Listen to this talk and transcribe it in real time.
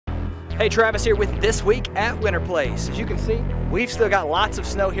Hey, Travis here with This Week at Winterplace. As you can see, we've still got lots of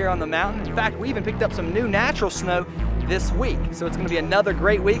snow here on the mountain. In fact, we even picked up some new natural snow this week. So it's gonna be another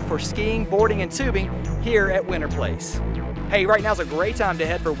great week for skiing, boarding, and tubing here at Winterplace. Hey, right now's a great time to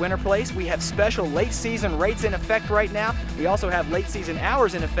head for Winterplace. We have special late season rates in effect right now. We also have late season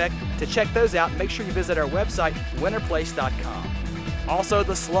hours in effect. To check those out, make sure you visit our website, winterplace.com. Also,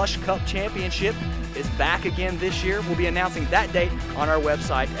 the Slush Cup Championship is back again this year. We'll be announcing that date on our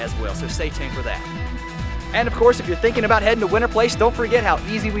website as well, so stay tuned for that. And of course, if you're thinking about heading to Winterplace, don't forget how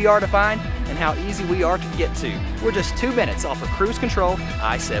easy we are to find and how easy we are to get to. We're just 2 minutes off of cruise control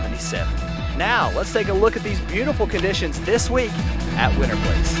I-77. Now, let's take a look at these beautiful conditions this week at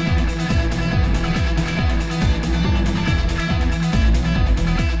Winterplace.